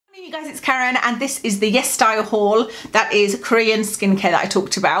Hey guys, it's Karen and this is the YesStyle haul. That is Korean skincare that I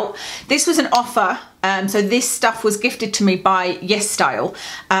talked about. This was an offer, so this stuff was gifted to me by YesStyle,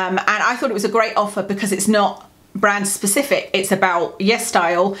 and I thought it was a great offer because it's not brand specific. It's about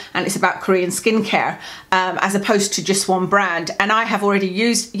YesStyle and it's about Korean skincare, as opposed to just one brand. And I have already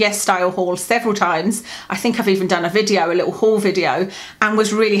used YesStyle haul several times. I think I've even done a little haul video, and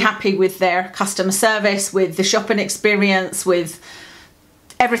was really happy with their customer service, with the shopping experience, with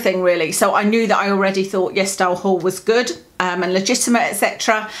everything really. So I knew that I already thought YesStyle haul was good and legitimate,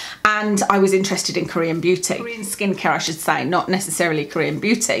 etc. And I was interested in Korean beauty. Korean skincare, I should say, not necessarily Korean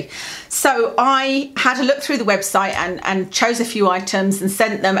beauty. So I had a look through the website and chose a few items and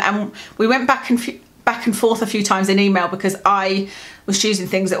sent them, and we went back and forth a few times in email because I was choosing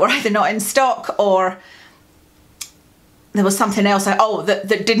things that were either not in stock or there was something else that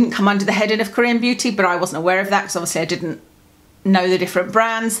didn't come under the heading of Korean beauty, but I wasn't aware of that because obviously I didn't know the different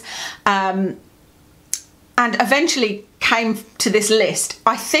brands, and eventually came to this list.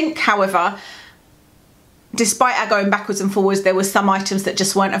 I think, however, despite our going backwards and forwards, there were some items that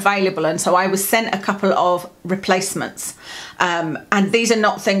just weren't available, and so I was sent a couple of replacements, and these are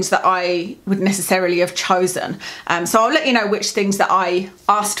not things that I would necessarily have chosen, so I'll let you know which things that I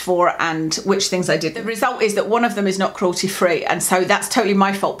asked for and which things I did. The result is that one of them is not cruelty free, and so that's totally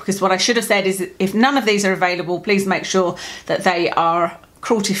my fault, because what I should have said is if none of these are available, please make sure that they are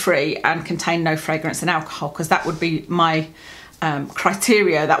cruelty free and contain no fragrance and alcohol, because that would be my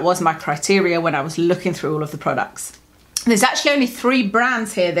criteria. That was my criteria when I was looking through all of the products. There's actually only 3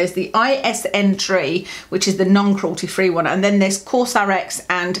 brands here. There's the ISN Tree, which is the non-cruelty free one, and then there's CourseRx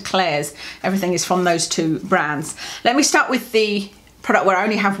and Claire's. Everything is from those 2 brands. Let me start with the product where I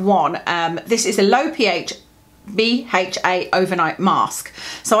only have one. This is a low pH BHA overnight mask.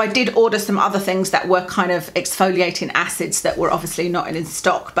 So I did order some other things that were kind of exfoliating acids that were obviously not in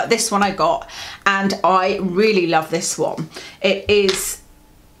stock, but this one I got and I really love this one.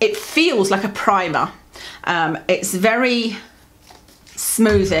 It feels like a primer. It's very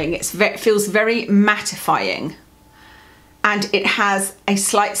smoothing, it feels very mattifying, and it has a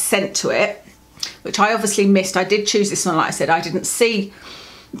slight scent to it, which I obviously missed. I did choose this one, like I said, I didn't see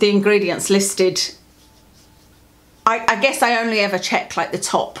the ingredients listed. I guess I only ever check like the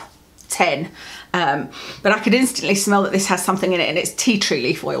top 10, but I could instantly smell that this has something in it, and it's tea tree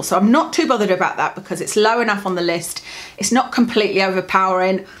leaf oil. So I'm not too bothered about that because it's low enough on the list. It's not completely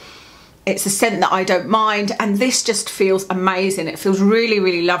overpowering. It's a scent that I don't mind, and this just feels amazing. It feels really,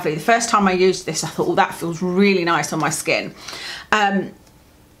 really lovely. The first time I used this, I thought, oh, that feels really nice on my skin.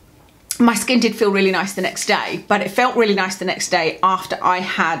 My skin did feel really nice the next day, but it felt really nice the next day after I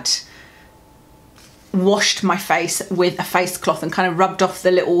had washed my face with a face cloth and kind of rubbed off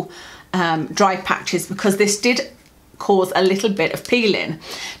the little dry patches, because this did cause a little bit of peeling.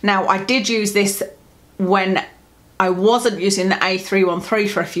 Now I did use this when I wasn't using the A313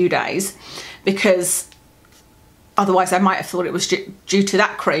 for a few days, because otherwise I might have thought it was due to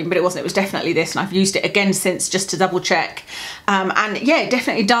that cream, but it wasn't. It was definitely this, and I've used it again since just to double check. And yeah, it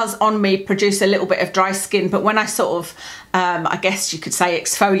definitely does on me produce a little bit of dry skin, but when I sort of, I guess you could say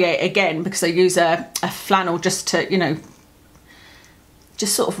exfoliate again, because I use a flannel just to, you know,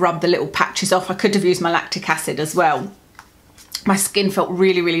 just sort of rub the little patches off. I could have used my lactic acid as well. My skin felt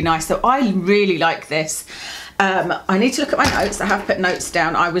really, really nice, so I really like this. I need to look at my notes. I have put notes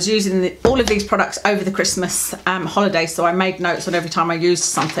down. I was using all of these products over the Christmas holidays, so I made notes on every time I used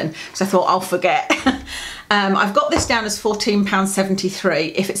something, because I thought I'll forget. I've got this down as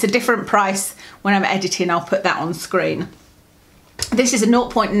 £14.73. If it's a different price when I'm editing, I'll put that on screen. This is a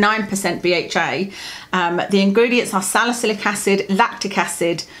 0.9% BHA. The ingredients are salicylic acid, lactic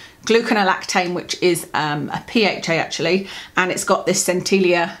acid, gluconolactane, which is a PHA actually, and it's got this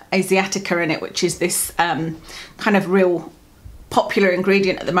Centella asiatica in it, which is this kind of real popular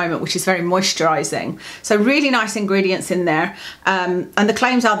ingredient at the moment, which is very moisturizing. So really nice ingredients in there, and the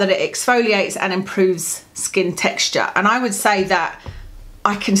claims are that it exfoliates and improves skin texture, and I would say that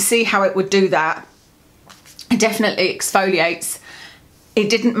I can see how it would do that. It definitely exfoliates. It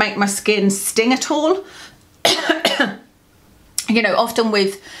didn't make my skin sting at all. You know, often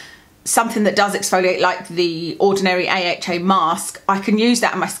with something that does exfoliate, like the ordinary AHA mask, I can use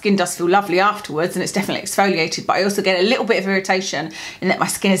that and my skin does feel lovely afterwards, and it's definitely exfoliated, but I also get a little bit of irritation in that my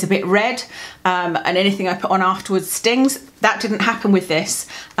skin is a bit red, and anything I put on afterwards stings. That didn't happen with this,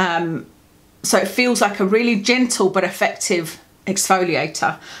 so it feels like a really gentle but effective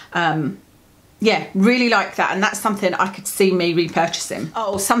exfoliator. yeah, really like that, and that's something I could see me repurchasing.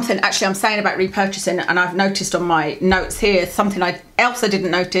 Oh, something actually I'm saying about repurchasing, and I've noticed on my notes here, something else I didn't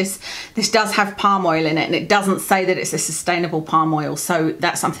notice. This does have palm oil in it, and it doesn't say that it's a sustainable palm oil, so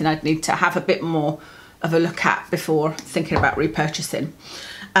that's something I'd need to have a bit more of a look at before thinking about repurchasing.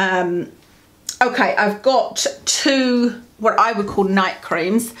 Okay, I've got two what I would call night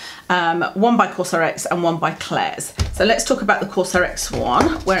creams, one by COSRX and one by Claire's. So let's talk about the COSRX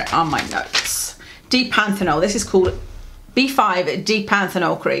one. Where are my notes? D-panthenol. This is called B5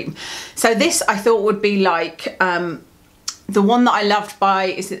 D-panthenol cream. So this I thought would be like the one that I loved by,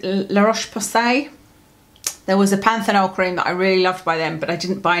 is it La Roche-Posay? There was a panthenol cream that I really loved by them, but I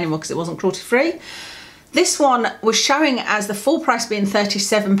didn't buy anymore because it wasn't cruelty free. This one was showing as the full price being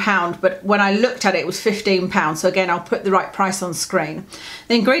 £37, but when I looked at it, it was £15. So again, I'll put the right price on screen.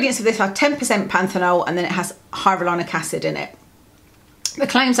 The ingredients of this are 10% panthenol, and then it has hyaluronic acid in it. The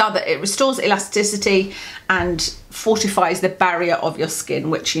claims are that it restores elasticity and fortifies the barrier of your skin,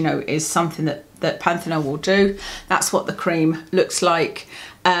 which, you know, is something that panthenol will do. That's what the cream looks like.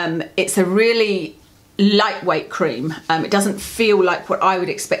 It's a really lightweight cream. It doesn't feel like what I would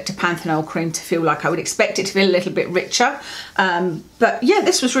expect a panthenol cream to feel like. I would expect it to feel a little bit richer, but yeah,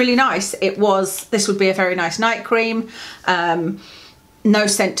 this was really nice. This would be a very nice night cream. No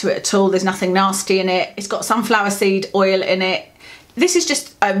scent to it at all. There's nothing nasty in it. It's got sunflower seed oil in it. This is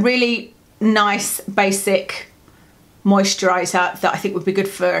just a really nice basic moisturizer that I think would be good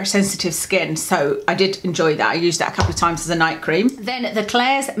for sensitive skin, so I did enjoy that. I used that a couple of times as a night cream. Then the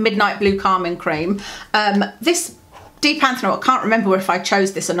Claire's Midnight Blue Calming Cream. This D-panthenol, I can't remember if I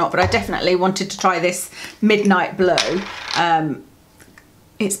chose this or not, but I definitely wanted to try this Midnight Blue.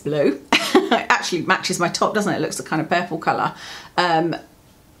 It's blue. It actually matches my top, doesn't it? It looks a kind of purple colour.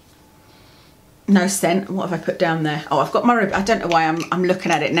 No scent. What have I put down there? Oh, I've got my, I don't know why I'm looking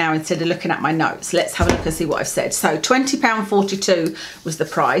at it now instead of looking at my notes. Let's have a look and see what I've said. So £20.42 was the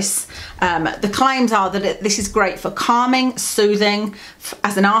price. The claims are that this is great for calming, soothing,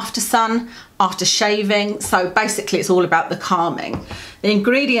 as an after sun, after shaving. So basically it's all about the calming. The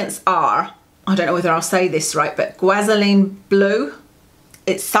ingredients are, I don't know whether I'll say this right, but guazoline blue.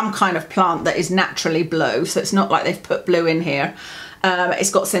 It's some kind of plant that is naturally blue, so it's not like they've put blue in here. It's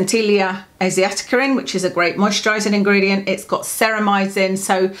got Centella asiatica in, which is a great moisturising ingredient. It's got ceramides in,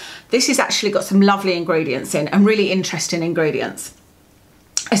 so this has actually got some lovely ingredients in and really interesting ingredients.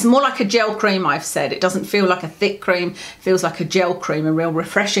 It's more like a gel cream, I've said. It doesn't feel like a thick cream, it feels like a gel cream, a real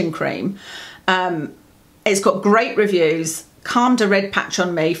refreshing cream. It's got great reviews, calmed a red patch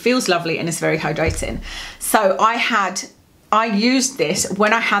on me, feels lovely, and it's very hydrating. So I used this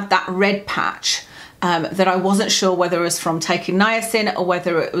when I had that red patch. That I wasn't sure whether it was from taking niacin or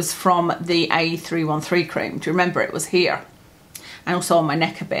whether it was from the A313 cream. Do you remember? It was here and also on my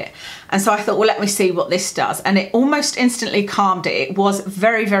neck a bit. And so I thought, well, let me see what this does. And it almost instantly calmed it. It was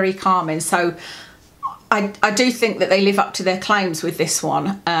very, very calming. So I do think that they live up to their claims with this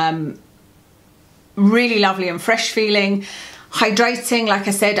one. Really lovely and fresh feeling, hydrating. Like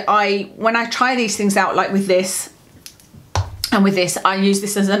I said, when I try these things out, like with this, and with this, I use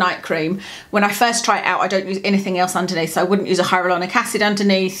this as a night cream. When I first try it out, I don't use anything else underneath. So I wouldn't use a hyaluronic acid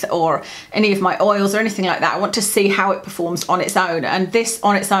underneath or any of my oils or anything like that. I want to see how it performs on its own. And this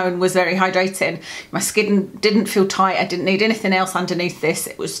on its own was very hydrating. My skin didn't feel tight. I didn't need anything else underneath this.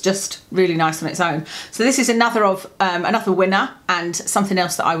 It was just really nice on its own. So this is another winner and something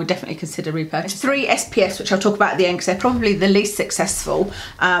else that I would definitely consider repurchasing. 3 SPFs, which I'll talk about at the end because they're probably the least successful.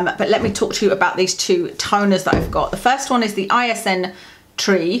 But let me talk to you about these 2 toners that I've got. The first one is the ISN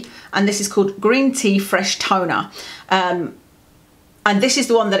Tree, and this is called Green Tea Fresh Toner, and this is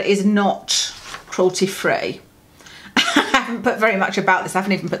the one that is not cruelty free. I haven't put very much about this. I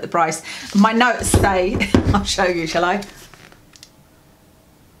haven't even put the price. My notes say, I'll show you, shall I?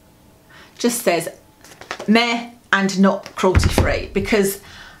 Just says meh and not cruelty free, because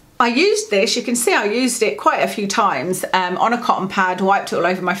I used this, you can see I used it quite a few times on a cotton pad, wiped it all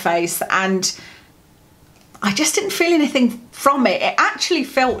over my face, and I just didn't feel anything from it. It actually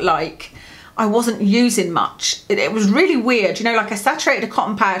felt like I wasn't using much. It was really weird. You know, like I saturated a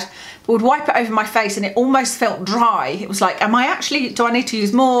cotton pad, but would wipe it over my face and it almost felt dry. It was like, do I need to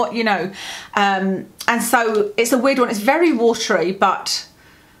use more? You know, and so it's a weird one. It's very watery, but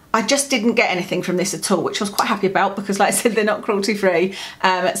I just didn't get anything from this at all, which I was quite happy about because, like I said, they're not cruelty free.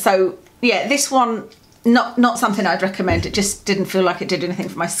 So yeah, this one, not something I'd recommend. It just didn't feel like it did anything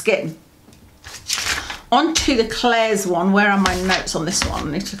for my skin. On to the Claire's one. Where are my notes on this one?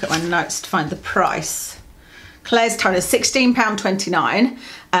 I need to look at my notes to find the price. Claire's toner, £16.29.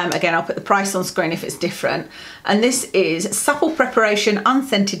 Again, I'll put the price on screen if it's different. And this is Supple Preparation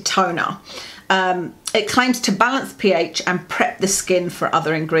Unscented Toner. It claims to balance pH and prep the skin for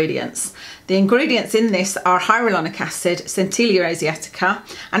other ingredients. The ingredients in this are hyaluronic acid, Centella asiatica,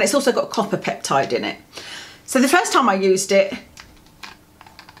 and it's also got copper peptide in it. So the first time I used it,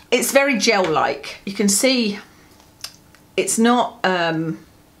 it's very gel-like. You can see it's not, well,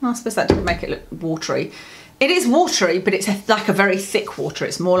 I suppose that didn't make it look watery. It is watery, but it's like a very thick water.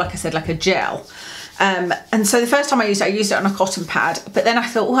 It's more, like I said, like a gel. And so the first time I used it on a cotton pad, but then I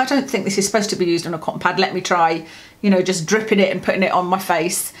thought, oh, I don't think this is supposed to be used on a cotton pad. Let me try, you know, just dripping it and putting it on my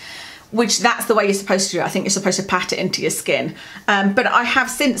face, which that's the way you're supposed to do it. I think you're supposed to pat it into your skin. But I have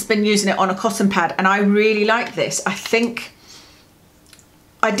since been using it on a cotton pad and I really like this. I think,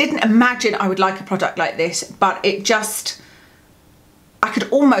 I didn't imagine I would like a product like this, but it just, I could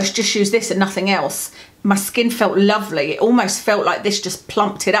almost just use this and nothing else. My skin felt lovely. It almost felt like this just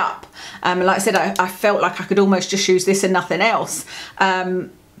plumped it up. Like I said, I felt like I could almost just use this and nothing else.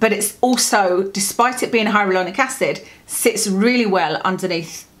 But it's also, despite it being hyaluronic acid, sits really well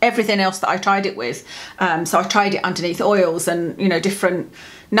underneath everything else that I tried it with. So I tried it underneath oils and, you know, different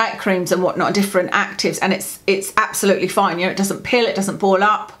night creams and whatnot, different actives, and it's absolutely fine. You know, it doesn't peel, it doesn't ball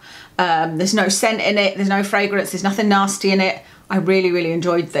up. There's no scent in it, there's no fragrance, there's nothing nasty in it. I really, really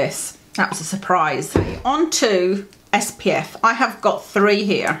enjoyed this. That was a surprise. On to SPF. I have got 3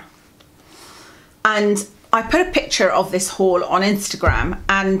 here. And I put a picture of this haul on Instagram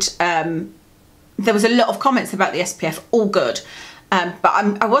and there was a lot of comments about the SPF, all good. But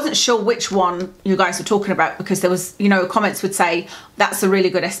I wasn't sure which one you guys were talking about because there was, you know, comments would say, that's a really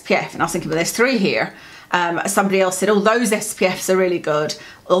good SPF. And I was thinking, well, there's 3 here. Somebody else said, oh, those SPFs are really good,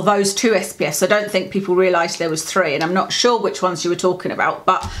 or those 2 SPFs. I don't think people realised there was 3, and I'm not sure which ones you were talking about,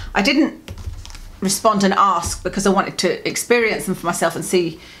 but I didn't respond and ask because I wanted to experience them for myself and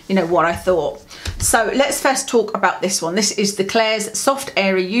see, you know, what I thought. So let's first talk about this one. This is the Klairs Soft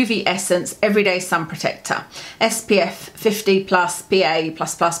Airy UV Essence Everyday Sun Protector, SPF 50+,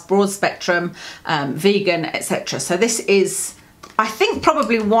 PA++, broad spectrum, vegan, etc. So this is, I think,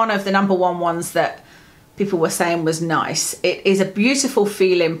 probably one of the #1 ones that people were saying was nice. It is a beautiful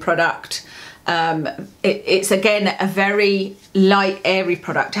feeling product. It's again a very light, airy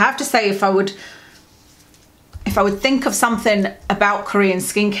product. I have to say, if I would think of something about Korean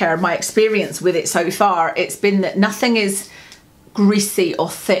skincare, my experience with it so far, it's been that nothing is greasy or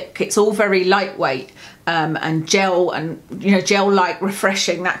thick. It's all very lightweight and gel, and, you know, gel-like,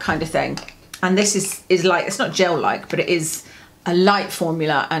 refreshing, that kind of thing. And this is like, it's not gel-like, but it is a light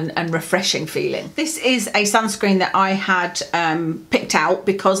formula and refreshing feeling. This is a sunscreen that I had picked out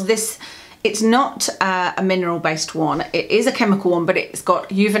because it's not a mineral-based one. It is a chemical one, but it's got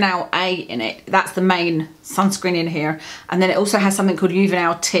Juvenile A in it. That's the main sunscreen in here. And then it also has something called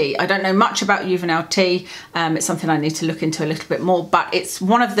Juvenile T. I don't know much about Juvenile T. It's something I need to look into a little bit more, but it's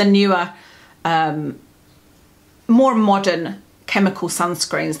one of the newer, more modern chemical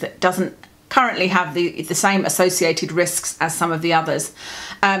sunscreens that doesn't currently have the same associated risks as some of the others.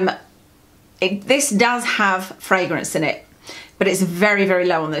 This does have fragrance in it, but it's very, very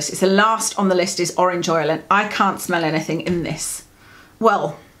low on this. It's the last on the list is orange oil, and I can't smell anything in this.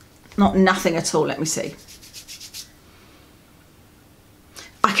 Well, not nothing at all. Let me see.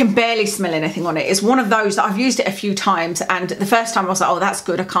 I can barely smell anything on it. It's one of those that I've used it a few times, and the first time I was like, oh, that's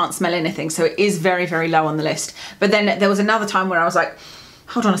good, I can't smell anything. So it is very, very low on the list. But then there was another time where I was like,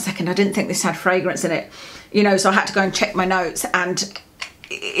 hold on a second, I didn't think this had fragrance in it. You know, so I had to go and check my notes, and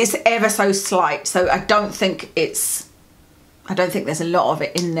it's ever so slight. So I don't think there's a lot of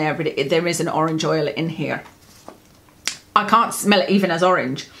it in there, but there is an orange oil in here. I can't smell it even as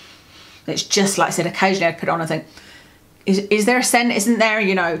orange. It's just, like I said, occasionally I'd put it on and think, is there a scent? Isn't there?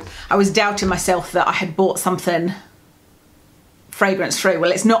 You know, I was doubting myself that I had bought something fragrance-free.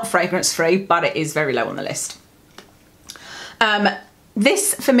 Well, it's not fragrance-free, but it is very low on the list.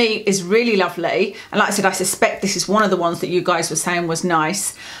 This for me is really lovely, and like I said, I suspect this is one of the ones that you guys were saying was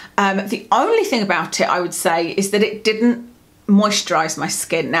nice. The only thing about it, I would say, is that it didn't moisturize my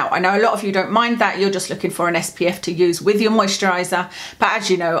skin. Now, I know a lot of you don't mind that, you're just looking for an SPF to use with your moisturizer, but as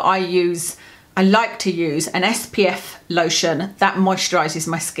you know, I like to use an SPF lotion that moisturizes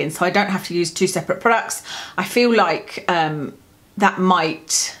my skin, so I don't have to use 2 separate products. I feel like that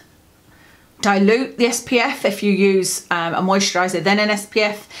might dilute the SPF if you use a moisturizer then an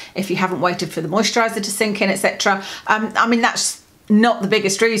SPF, if you haven't waited for the moisturizer to sink in, etc. I mean, that's not the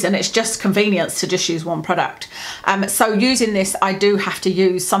biggest reason, it's just convenience to just use one product. So using this, I do have to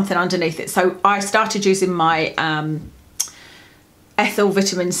use something underneath it. So I started using my Ethyl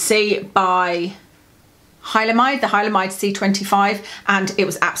Vitamin C by Hylamide, the Hylamide C25, and it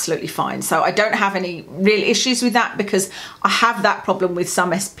was absolutely fine. So I don't have any real issues with that, because I have that problem with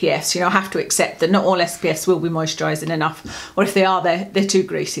some SPFs. You know, I have to accept that not all SPFs will be moisturising enough, or if they are, they're too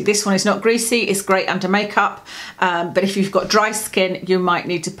greasy. This one is not greasy, it's great under makeup, but if you've got dry skin, you might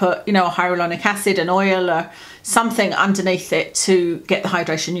need to put, you know, a hyaluronic acid, an oil, or something underneath it to get the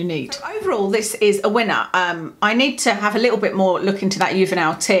hydration you need. So overall, this is a winner. I need to have a little bit more look into that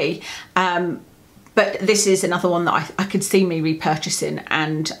Juvenile tea, but this is another one that I could see me repurchasing,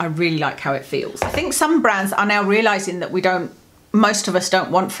 and I really like how it feels. I think some brands are now realising that most of us don't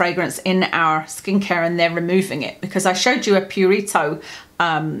want fragrance in our skincare, and they're removing it, because I showed you a Purito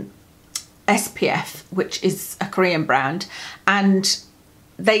SPF, which is a Korean brand, and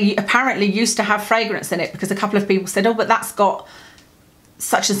they apparently used to have fragrance in it, because a couple of people said, oh, but that's got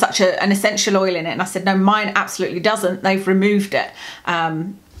such and such an essential oil in it. And I said, no, mine absolutely doesn't. They've removed it.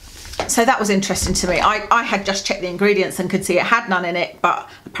 So that was interesting to me. I had just checked the ingredients and could see it had none in it, but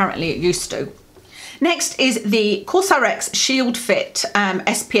apparently it used to. Next is the Cosrx Shield Fit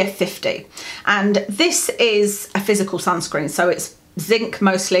SPF 50. And this is a physical sunscreen, so it's zinc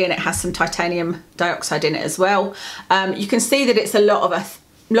mostly, and it has some titanium dioxide in it as well. You can see that it's a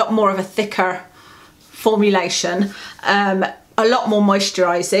lot more of a thicker formulation, a lot more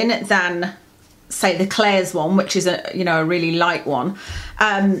moisturising than, say, the Claire's one, which is a really light one.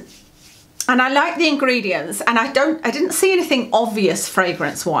 And I like the ingredients, and I didn't see anything obvious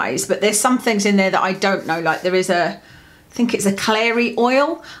fragrance wise, but there's some things in there that I don't know. Like there is I think it's a clary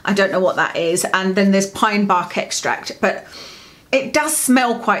oil. I don't know what that is. And then there's pine bark extract, but it does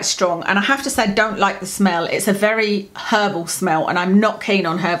smell quite strong. And I have to say, I don't like the smell. It's a very herbal smell, and I'm not keen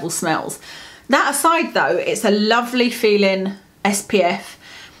on herbal smells. That aside though, it's a lovely feeling SPF.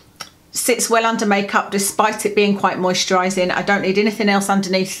 Sits well under makeup despite it being quite moisturising. I don't need anything else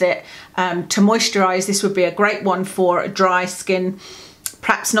underneath it to moisturise. This would be a great one for dry skin,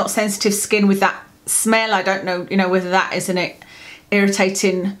 perhaps not sensitive skin with that smell. I don't know, whether that is an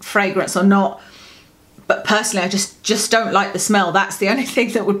irritating fragrance or not. But personally, I just don't like the smell. That's the only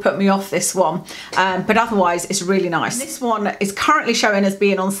thing that would put me off this one. But otherwise, it's really nice. And this one is currently showing as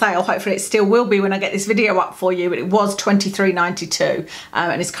being on sale. Hopefully, it still will be when I get this video up for you. But it was £23.92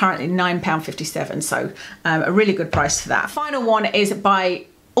 and it's currently £9.57. So a really good price for that. The final one is also by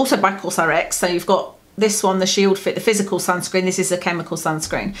Cosrx. So you've got this one, the Shield Fit, the physical sunscreen. This is a chemical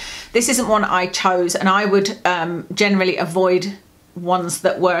sunscreen. This isn't one I chose, and I would generally avoid ones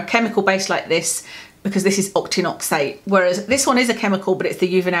that were chemical based like this, because this is octinoxate, whereas this one is a chemical, but it's the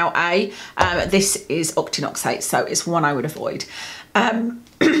Juvenile A. This is octinoxate, so it's one I would avoid.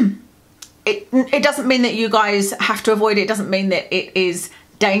 It doesn't mean that you guys have to avoid it. It doesn't mean that it is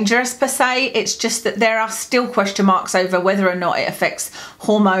dangerous per se. It's just that there are still question marks over whether or not it affects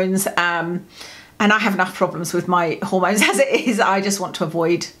hormones. And I have enough problems with my hormones as it is. I just want to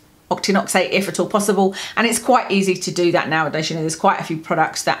avoid octinoxate if at all possible, and it's quite easy to do that nowadays. There's quite a few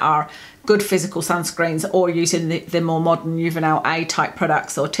products that are good physical sunscreens, or using the more modern Juvenile A type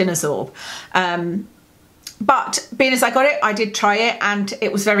products or Tinasorb. But being as I got it, I did try it, and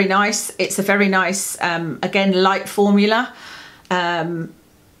it was very nice. It's a very nice, again, light formula.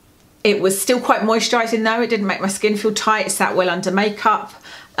 It was still quite moisturising though. It didn't make my skin feel tight. It sat well under makeup.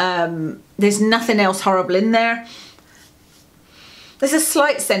 There's nothing else horrible in there. There's a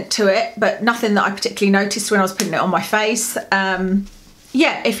slight scent to it, but nothing that I particularly noticed when I was putting it on my face.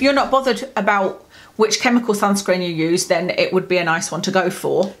 Yeah, if you're not bothered about which chemical sunscreen you use, then it would be a nice one to go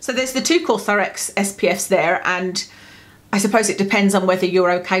for. So there's the two Cosrx SPFs there, and I suppose it depends on whether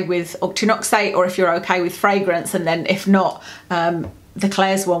you're okay with octinoxate or if you're okay with fragrance, and then if not, the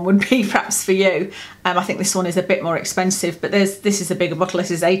Claire's one would be perhaps for you. I think this one is a bit more expensive, but this is a bigger bottle.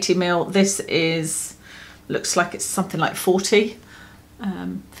 This is 80ml. This looks like it's something like 40.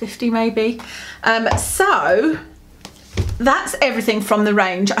 50 maybe. So that's everything from the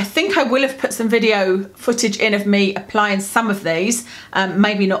range. I think I will have put some video footage in of me applying some of these,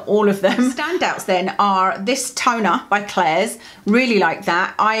 maybe not all of them. Standouts then are this toner by Claire's. Really like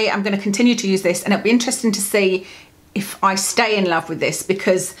that. I am going to continue to use this, and it'll be interesting to see if I stay in love with this,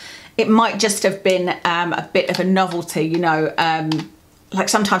 because it might just have been a bit of a novelty, like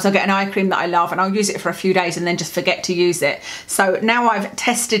sometimes I'll get an eye cream that I love and I'll use it for a few days and then just forget to use it. So now I've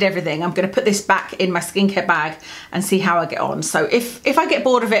tested everything, I'm going to put this back in my skincare bag and see how I get on. So if I get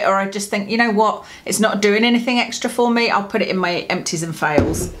bored of it, or I just think, you know what, it's not doing anything extra for me, I'll put it in my empties and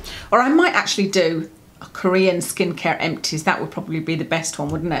fails. Or I might actually do a Korean skincare empties. That would probably be the best one,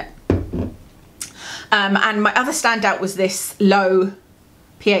 wouldn't it? And my other standout was this low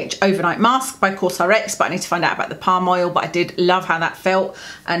pH overnight mask by CourseRx, but I need to find out about the palm oil, but I did love how that felt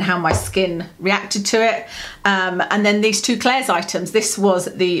and how my skin reacted to it. And then these two Claire's items. This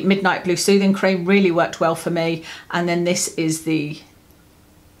was the Midnight Blue Soothing Cream, really worked well for me. And then this is the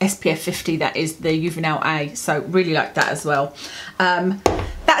SPF 50, that is the Juvenile A, so really like that as well.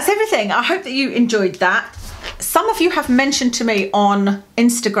 That's everything. I hope that you enjoyed that. Some of you have mentioned to me on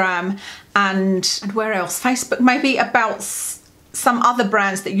Instagram and where else, Facebook maybe, about some other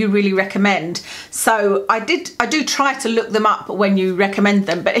brands that you really recommend. So I do try to look them up when you recommend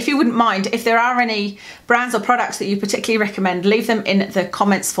them, but if you wouldn't mind, if there are any brands or products that you particularly recommend, leave them in the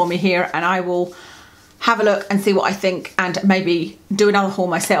comments for me here and I will have a look and see what I think and maybe do another haul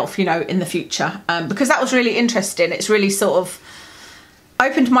myself, you know, in the future, because that was really interesting. It's really sort of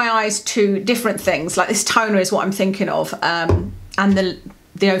opened my eyes to different things, like this toner is what I'm thinking of, and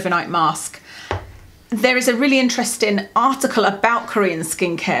the overnight mask. There is a really interesting article about Korean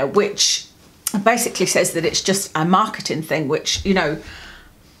skincare which basically says that it's just a marketing thing, which, you know,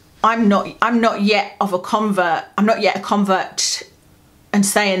 I'm not yet a convert and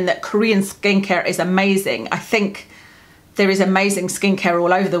saying that Korean skincare is amazing. I think there is amazing skincare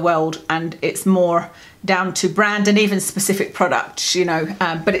all over the world and it's more down to brand and even specific products, you know,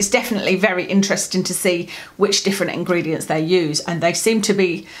 but it's definitely very interesting to see which different ingredients they use, and they seem to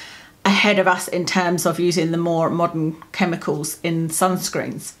be ahead of us in terms of using the more modern chemicals in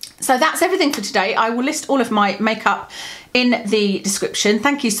sunscreens. So that's everything for today. I will list all of my makeup in the description.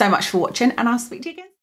 Thank you so much for watching and I'll speak to you again.